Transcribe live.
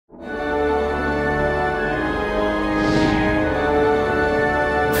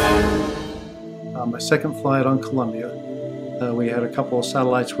second flight on Columbia. We had a couple of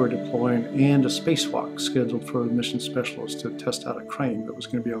satellites we were deploying and a spacewalk scheduled for a mission specialist to test out a crane that was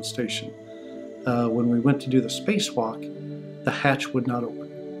going to be on station. When we went to do the spacewalk, the hatch would not open.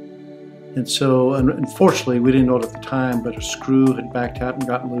 And so, unfortunately, we didn't know it at the time, but a screw had backed out and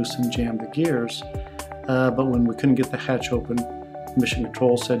gotten loose and jammed the gears. But when we couldn't get the hatch open, Mission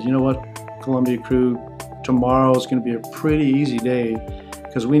Control said, you know what, Columbia crew, tomorrow is going to be a pretty easy day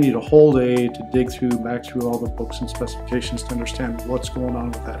because we need a whole day to dig back through all the books and specifications to understand what's going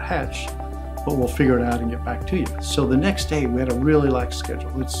on with that hatch. But we'll figure it out and get back to you. So the next day, we had a really light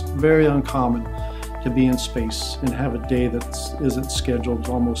schedule. It's very uncommon to be in space and have a day that isn't scheduled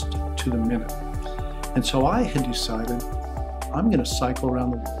almost to the minute. And so I had decided I'm going to cycle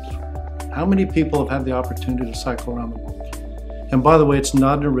around the world. How many people have had the opportunity to cycle around the world? And by the way, it's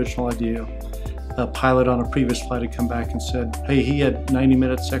not an original idea. A pilot on a previous flight had come back and said, hey, he had 90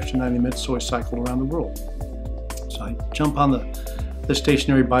 minutes, extra 90 minutes, so he cycled around the world. So I jump on the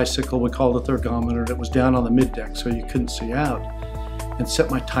stationary bicycle we called a ergometer that was down on the middeck so you couldn't see out, and set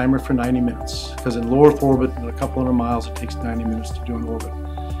my timer for 90 minutes because in low Earth orbit, in a couple hundred miles, it takes 90 minutes to do an orbit.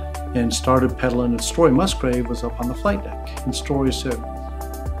 And started pedaling, and Story Musgrave was up on the flight deck. And Story said,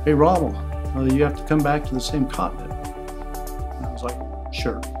 hey, Rommel, you have to come back to the same continent. And I was like,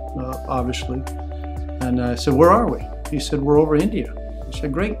 sure, obviously. And I said, where are we? He said, we're over India. I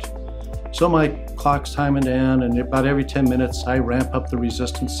said, great. So my clock's timing down, and about every 10 minutes, I ramp up the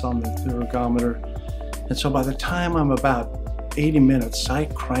resistance on the ergometer. And so by the time I'm about 80 minutes, I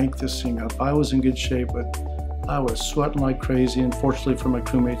cranked this thing up. I was in good shape, but I was sweating like crazy. Unfortunately for my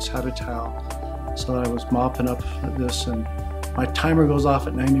crewmates, had a towel. So I was mopping up this, and my timer goes off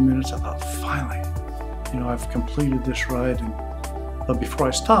at 90 minutes. I thought, finally, I've completed this ride. But before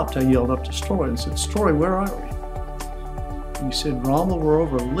I stopped, I yelled up to Story and said, Story, where are we? And he said, Rommel, we're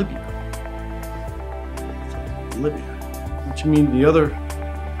over Libya. I thought, Libya? Don't you mean the other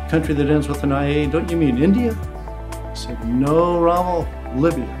country that ends with an IA? Don't you mean India? I said, no, Rommel,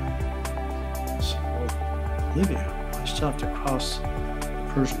 Libya. I said, well, Libya? I still have to cross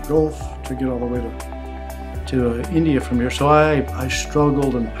the Persian Gulf to get all the way to India from here. So I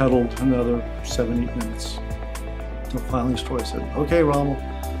struggled and pedaled another 7-8 minutes. Until finally Story said, okay, Rommel,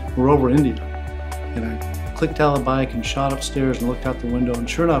 we're over India. And I clicked out of the bike and shot upstairs and looked out the window, and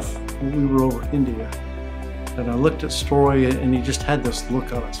sure enough, we were over India. And I looked at Story, and he just had this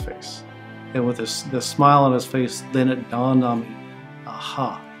look on his face. And with this smile on his face, then it dawned on me,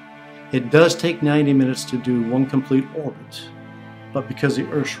 aha, it does take 90 minutes to do one complete orbit, but because the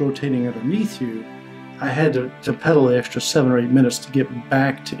Earth's rotating underneath you, I had to pedal the extra 7 or 8 minutes to get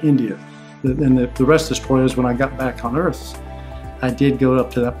back to India. And the rest of the story is when I got back on Earth, I did go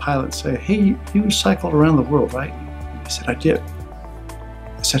up to that pilot and say, hey, you cycled around the world, right? He said, I did.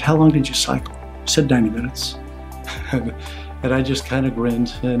 I said, how long did you cycle? He said, 90 minutes. And I just kind of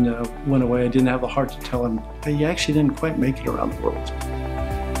grinned and went away. I didn't have the heart to tell him, hey, you actually didn't quite make it around the world.